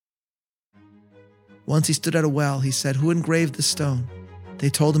Once he stood at a well. He said, "Who engraved this stone?" They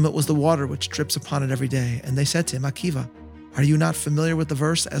told him it was the water which drips upon it every day. And they said to him, "Hatikvah, are you not familiar with the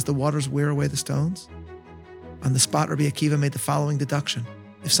verse, 'As the waters wear away the stones'?" On the spot, Rabbi Akiva made the following deduction.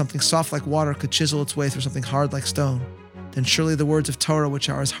 If something soft like water could chisel its way through something hard like stone, then surely the words of Torah, which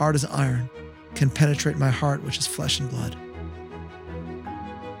are as hard as iron, can penetrate my heart, which is flesh and blood.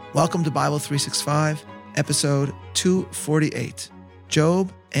 Welcome to Bible 365, episode 248,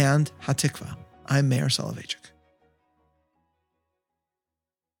 Job and Hatikvah. I'm Meir Soloveichik.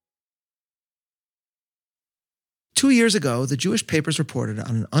 Two years ago, the Jewish papers reported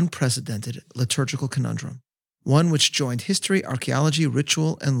on an unprecedented liturgical conundrum, one which joined history, archaeology,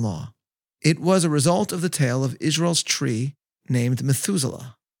 ritual, and law. It was a result of the tale of Israel's tree named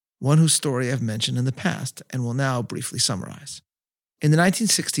Methuselah, one whose story I've mentioned in the past and will now briefly summarize. In the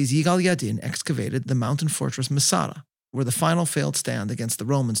 1960s, Yigal Yadin excavated the mountain fortress Masada, where the final failed stand against the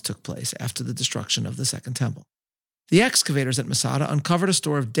Romans took place after the destruction of the Second Temple. The excavators at Masada uncovered a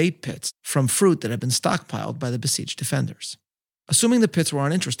store of date pits from fruit that had been stockpiled by the besieged defenders. Assuming the pits were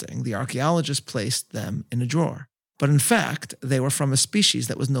uninteresting, the archaeologists placed them in a drawer. But in fact, they were from a species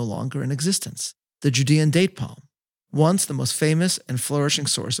that was no longer in existence, the Judean date palm, once the most famous and flourishing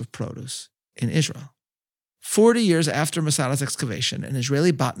source of produce in Israel. 40 years after Masada's excavation, an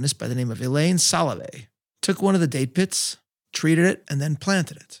Israeli botanist by the name of Elaine Salovey took one of the date pits, treated it, and then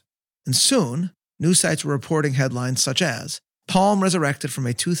planted it. And soon, news sites were reporting headlines such as, "Palm resurrected from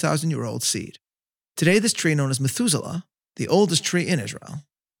a 2,000-year-old seed." Today, this tree, known as Methuselah, the oldest tree in Israel,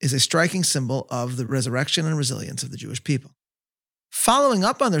 is a striking symbol of the resurrection and resilience of the Jewish people. Following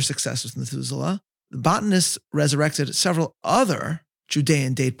up on their success with Methuselah, the botanists resurrected several other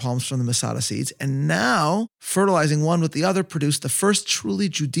Judean date palms from the Masada seeds, and now, fertilizing one with the other, produced the first truly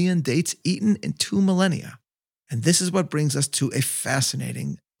Judean dates eaten in 2 millennia. And this is what brings us to a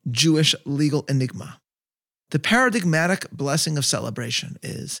fascinating Jewish legal enigma. The paradigmatic blessing of celebration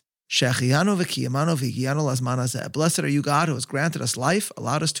is, Shechianu v'kiyamanu v'higiyanu lazman hazeh. Blessed are you, God, who has granted us life,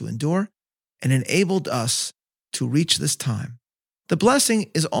 allowed us to endure, and enabled us to reach this time. The blessing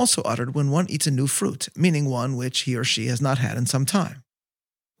is also uttered when one eats a new fruit, meaning one which he or she has not had in some time.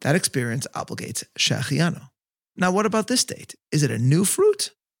 That experience obligates Shechianu. Now, what about this date? Is it a new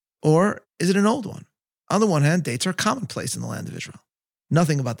fruit, or is it an old one? On the one hand, dates are commonplace in the land of Israel.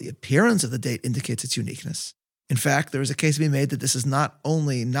 Nothing about the appearance of the date indicates its uniqueness. In fact, there is a case to be made that this is not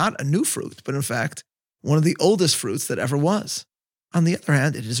only not a new fruit, but in fact, one of the oldest fruits that ever was. On the other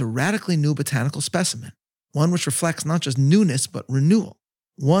hand, it is a radically new botanical specimen, one which reflects not just newness, but renewal,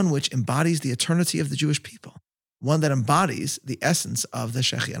 one which embodies the eternity of the Jewish people, one that embodies the essence of the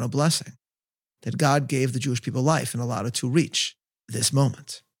Shechianu blessing, that God gave the Jewish people life and allowed it to reach this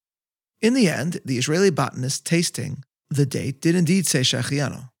moment. In the end, the Israeli botanist tasting the date did indeed say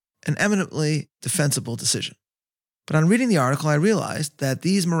Shechianu, an eminently defensible decision. But on reading the article, I realized that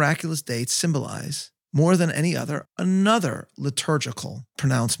these miraculous dates symbolize, more than any other, another liturgical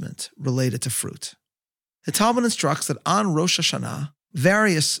pronouncement related to fruit. The Talmud instructs that on Rosh Hashanah,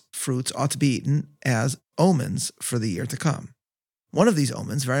 various fruits ought to be eaten as omens for the year to come. One of these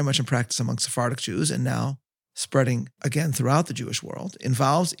omens, very much in practice among Sephardic Jews and now spreading again throughout the Jewish world,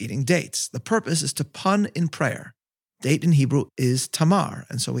 involves eating dates. The purpose is to pun in prayer. Date in Hebrew is tamar,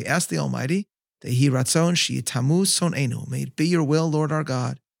 and so we ask the Almighty, Dehi ratzon she'itamu son'enu, may it be your will, Lord our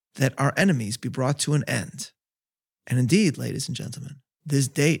God, that our enemies be brought to an end. And indeed, ladies and gentlemen, this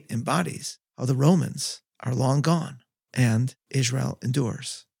date embodies how the Romans are long gone and Israel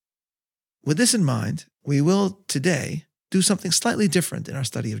endures. With this in mind, we will today do something slightly different in our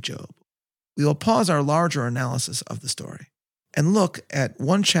study of Job. We will pause our larger analysis of the story and look at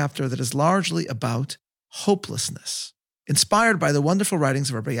one chapter that is largely about hopelessness. Inspired by the wonderful writings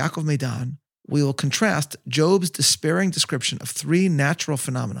of Rabbi Yaakov Meidan, we will contrast Job's despairing description of 3 natural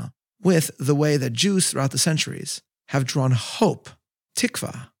phenomena with the way that Jews throughout the centuries have drawn hope,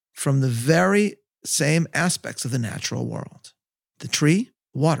 tikvah, from the very same aspects of the natural world: the tree,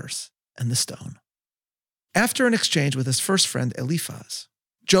 waters, and the stone. After an exchange with his first friend Eliphaz,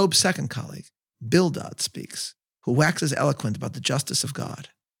 Job's second colleague, Bildad, speaks, who waxes eloquent about the justice of God,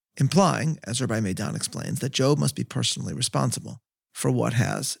 implying, as Rabbi Meidan explains, that Job must be personally responsible for what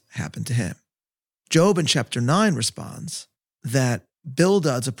has happened to him. Job in chapter 9 responds that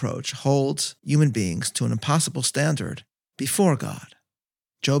Bildad's approach holds human beings to an impossible standard before God.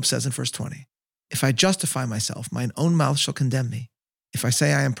 Job says in verse 20, "If I justify myself, mine own mouth shall condemn me. If I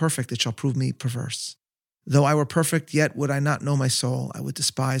say I am perfect, it shall prove me perverse. Though I were perfect, yet would I not know my soul. I would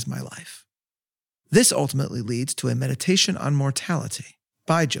despise my life." This ultimately leads to a meditation on mortality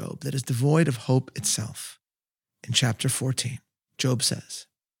by Job that is devoid of hope itself. In chapter 14, Job says,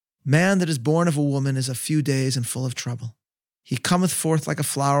 Man that is born of a woman is a few days and full of trouble. He cometh forth like a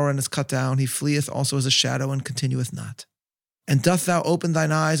flower and is cut down. He fleeth also as a shadow and continueth not. And doth thou open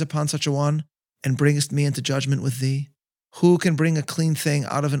thine eyes upon such a one, and bringest me into judgment with thee? Who can bring a clean thing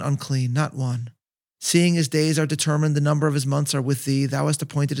out of an unclean? Not one. Seeing his days are determined, the number of his months are with thee. Thou hast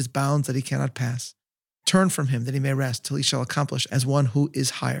appointed his bounds that he cannot pass. Turn from him that he may rest, till he shall accomplish as one who is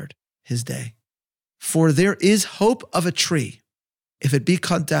hired his day. For there is hope of a tree, if it be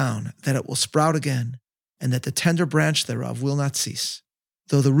cut down, that it will sprout again, and that the tender branch thereof will not cease.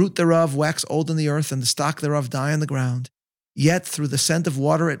 Though the root thereof wax old in the earth, and the stock thereof die in the ground, yet through the scent of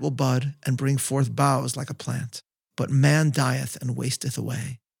water it will bud, and bring forth boughs like a plant. But man dieth and wasteth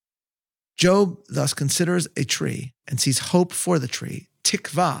away. Job thus considers a tree and sees hope for the tree,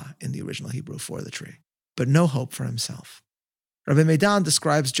 tikvah in the original Hebrew for the tree, but no hope for himself. Rabbi Meidan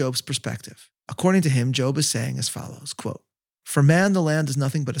describes Job's perspective. According to him, Job is saying as follows, quote, "For man, the land is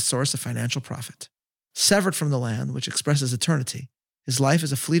nothing but a source of financial profit. Severed from the land, which expresses eternity, his life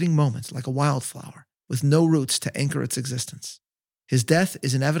is a fleeting moment like a wildflower, with no roots to anchor its existence. His death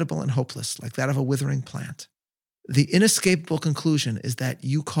is inevitable and hopeless, like that of a withering plant. The inescapable conclusion is that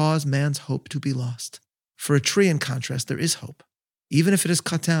you cause man's hope to be lost. For a tree, in contrast, there is hope. Even if it is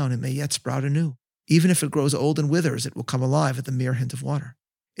cut down, it may yet sprout anew. Even if it grows old and withers, it will come alive at the mere hint of water.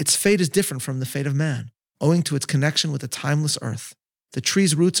 Its fate is different from the fate of man, owing to its connection with the timeless earth. The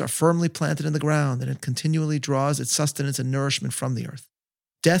tree's roots are firmly planted in the ground, and it continually draws its sustenance and nourishment from the earth.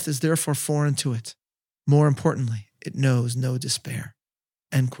 Death is therefore foreign to it. More importantly, it knows no despair."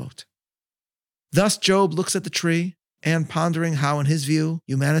 End quote. Thus, Job looks at the tree and, pondering how, in his view,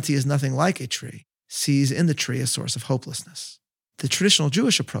 humanity is nothing like a tree, sees in the tree a source of hopelessness. The traditional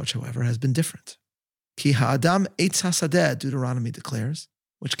Jewish approach, however, has been different. Ki ha'adam eitz hasadeh, Deuteronomy declares,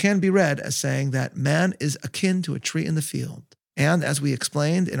 which can be read as saying that man is akin to a tree in the field. And as we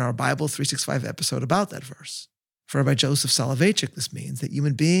explained in our Bible 365 episode about that verse, for Rabbi Joseph Soloveitchik, this means that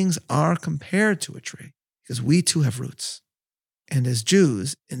human beings are compared to a tree because we too have roots. And as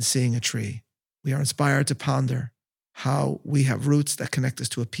Jews, in seeing a tree, we are inspired to ponder how we have roots that connect us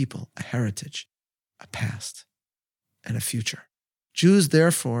to a people, a heritage, a past, and a future. Jews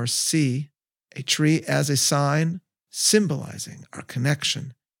therefore see a tree as a sign symbolizing our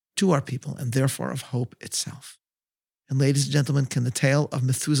connection to our people and therefore of hope itself. And ladies and gentlemen, can the tale of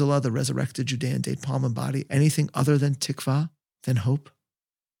Methuselah, the resurrected Judean date palm, embody anything other than tikvah, than hope?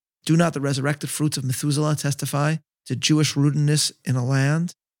 Do not the resurrected fruits of Methuselah testify to Jewish rootedness in a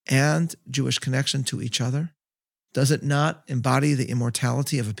land and Jewish connection to each other? Does it not embody the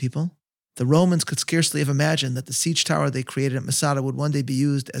immortality of a people? The Romans could scarcely have imagined that the siege tower they created at Masada would one day be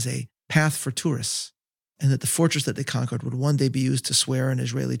used as a path for tourists, and that the fortress that they conquered would one day be used to swear in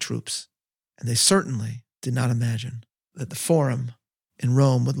Israeli troops. And they certainly did not imagine that the Forum in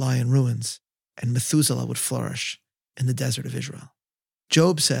Rome would lie in ruins and Methuselah would flourish in the desert of Israel.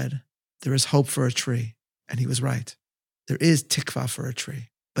 Job said, "There is hope for a tree," and he was right. There is tikvah for a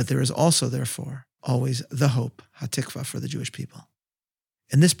tree, but there is also, therefore, always the hope, Hatikvah, for the Jewish people.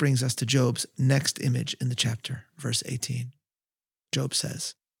 And this brings us to Job's next image in the chapter, verse 18. Job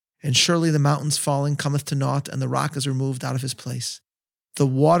says, "And surely the mountains falling cometh to naught, and the rock is removed out of his place. The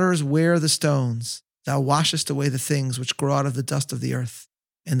waters wear the stones. Thou washest away the things which grow out of the dust of the earth,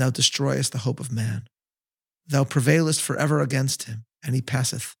 and thou destroyest the hope of man. Thou prevailest forever against him, and he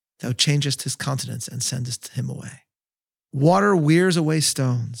passeth. Thou changest his countenance and sendest him away." Water wears away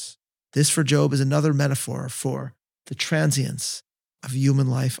stones. This for Job is another metaphor for the transience of human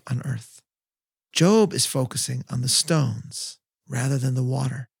life on earth. Job is focusing on the stones rather than the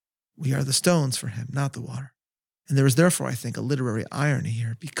water. We are the stones for him, not the water. And there is therefore, I think, a literary irony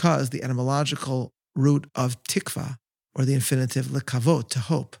here, because the etymological root of tikvah, or the infinitive lekavot, to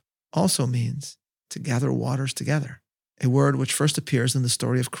hope, also means to gather waters together, a word which first appears in the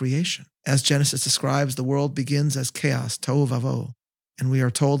story of creation. As Genesis describes, the world begins as chaos, tohu vavohu, and we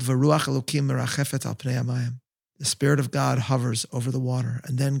are told, "V'ruach Elokim merachefet al pnei hamayim." The Spirit of God hovers over the water,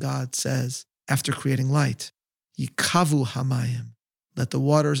 and then God says, after creating light, "Yikavu hamayim," let the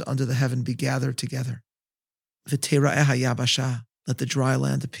waters under the heaven be gathered together. "V'tera'eh hayabasha," let the dry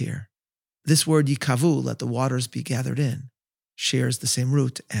land appear. This word yikavu, let the waters be gathered in, shares the same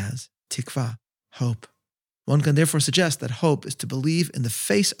root as tikvah, hope. One can therefore suggest that hope is to believe in the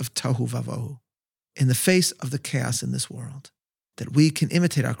face of tohu vavohu, in the face of the chaos in this world, that we can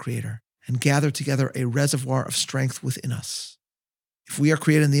imitate our Creator and gather together a reservoir of strength within us. If we are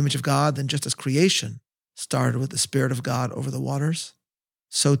created in the image of God, then just as creation started with the Spirit of God over the waters,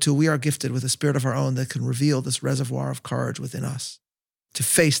 so too we are gifted with a spirit of our own that can reveal this reservoir of courage within us to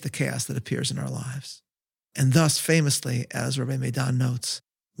face the chaos that appears in our lives. And thus, famously, as Rabbi Meidan notes,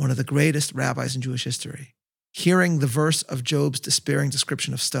 one of the greatest rabbis in Jewish history, hearing the verse of Job's despairing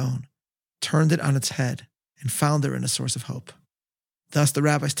description of stone, turned it on its head and found therein a source of hope. Thus, the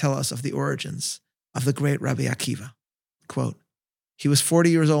rabbis tell us of the origins of the great Rabbi Akiva. Quote, "He was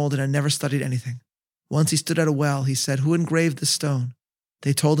 40 years old and had never studied anything. Once he stood at a well. He said, 'Who engraved this stone?'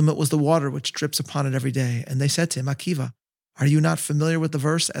 They told him it was the water which drips upon it every day. And they said to him, 'Akiva, are you not familiar with the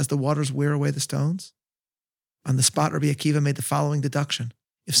verse, as the waters wear away the stones?' On the spot, Rabbi Akiva made the following deduction.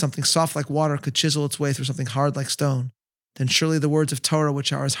 If something soft like water could chisel its way through something hard like stone, then surely the words of Torah,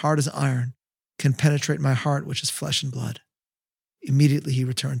 which are as hard as iron, can penetrate my heart, which is flesh and blood." Immediately he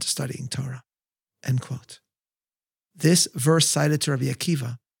returned to studying Torah. End quote. This verse cited to Rabbi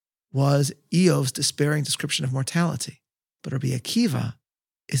Akiva was Eov's despairing description of mortality, but Rabbi Akiva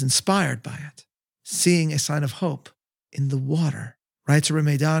is inspired by it, seeing a sign of hope in the water. Writes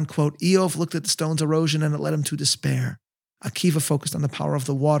Rabbi Meidan, quote, "Eov looked at the stone's erosion and it led him to despair. Akiva focused on the power of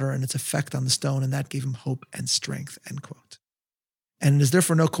the water and its effect on the stone, and that gave him hope and strength," end quote. And it is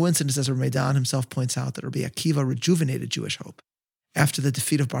therefore no coincidence, as Rabbi Meidan himself points out, that Rabbi Akiva rejuvenated Jewish hope after the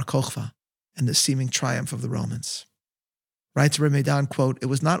defeat of Bar Kokhba and the seeming triumph of the Romans. Writes Rabbi Meidan, quote, "It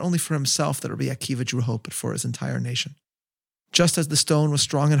was not only for himself that Rabbi Akiva drew hope, but for his entire nation. Just as the stone was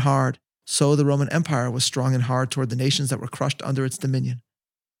strong and hard, so the Roman Empire was strong and hard toward the nations that were crushed under its dominion.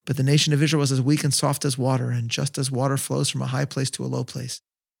 But the nation of Israel was as weak and soft as water, and just as water flows from a high place to a low place,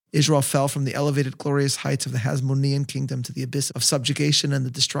 Israel fell from the elevated, glorious heights of the Hasmonean kingdom to the abyss of subjugation and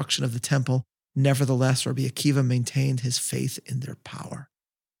the destruction of the temple. Nevertheless, Rabbi Akiva maintained his faith in their power."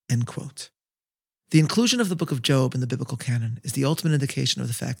 End quote. The inclusion of the book of Job in the biblical canon is the ultimate indication of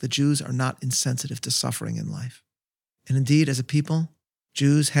the fact that Jews are not insensitive to suffering in life. And indeed, as a people,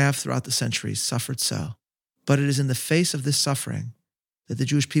 Jews have throughout the centuries suffered so. But it is in the face of this suffering that the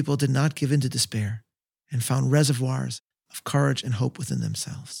Jewish people did not give in to despair and found reservoirs of courage and hope within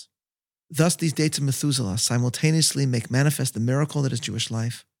themselves. Thus, these dates of Methuselah simultaneously make manifest the miracle that is Jewish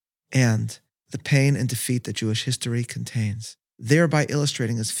life and the pain and defeat that Jewish history contains, thereby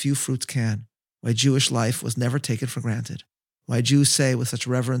illustrating as few fruits can why Jewish life was never taken for granted, why Jews say with such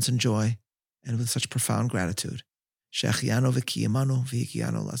reverence and joy and with such profound gratitude, "Shechianu v'kiyamanu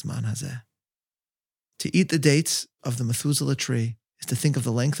v'hikianu lazman hazeh." To eat the dates of the Methuselah tree is to think of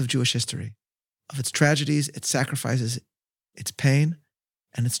the length of Jewish history, of its tragedies, its sacrifices, its pain,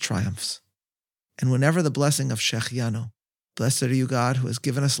 and its triumphs. And whenever the blessing of Shechianu, "Blessed are you, God, who has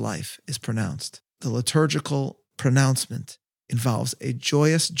given us life," is pronounced, the liturgical pronouncement involves a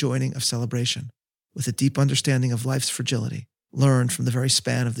joyous joining of celebration with a deep understanding of life's fragility, learned from the very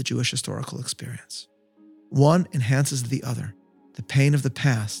span of the Jewish historical experience. One enhances the other. The pain of the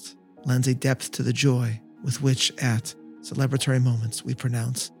past lends a depth to the joy with which, at celebratory moments, we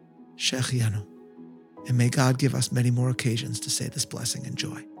pronounce Shechianu. And may God give us many more occasions to say this blessing and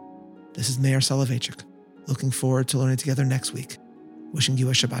joy. This is Meir Soloveitchik, looking forward to learning together next week. Wishing you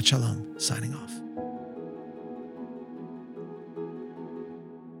a Shabbat Shalom, signing off.